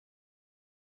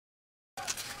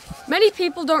Many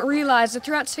people don't realize the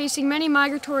threats facing many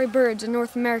migratory birds in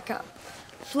North America.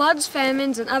 Floods,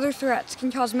 famines, and other threats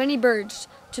can cause many birds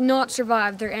to not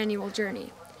survive their annual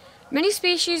journey. Many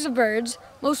species of birds,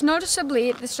 most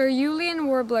noticeably the cerulean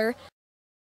warbler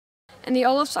and the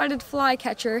olive-sided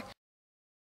flycatcher,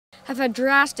 have had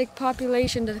drastic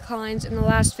population declines in the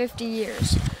last 50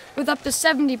 years, with up to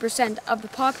 70% of the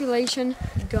population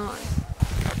gone.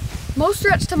 Most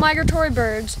threats to migratory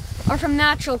birds are from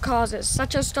natural causes,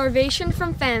 such as starvation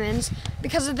from famines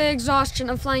because of the exhaustion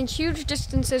of flying huge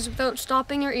distances without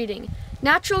stopping or eating.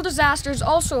 Natural disasters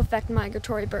also affect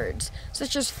migratory birds,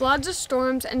 such as floods,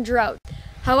 storms, and drought.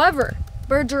 However,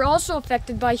 birds are also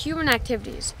affected by human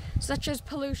activities, such as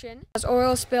pollution, as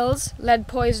oil spills, lead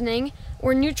poisoning,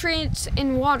 or nutrients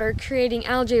in water creating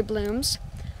algae blooms,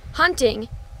 hunting,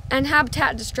 and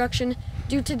habitat destruction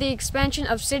due to the expansion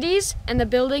of cities and the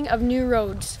building of new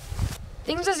roads.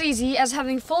 Things as easy as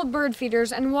having full bird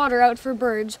feeders and water out for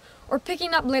birds, or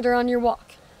picking up litter on your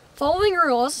walk. Following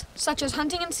rules, such as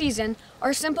hunting in season,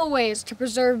 are simple ways to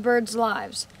preserve birds'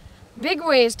 lives. Big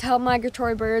ways to help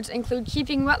migratory birds include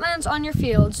keeping wetlands on your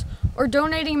fields or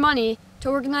donating money to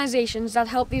organizations that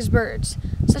help these birds,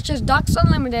 such as Ducks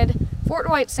Unlimited, Fort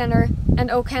White Center,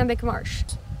 and Okambik Marsh.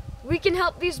 We can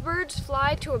help these birds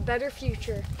fly to a better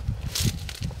future.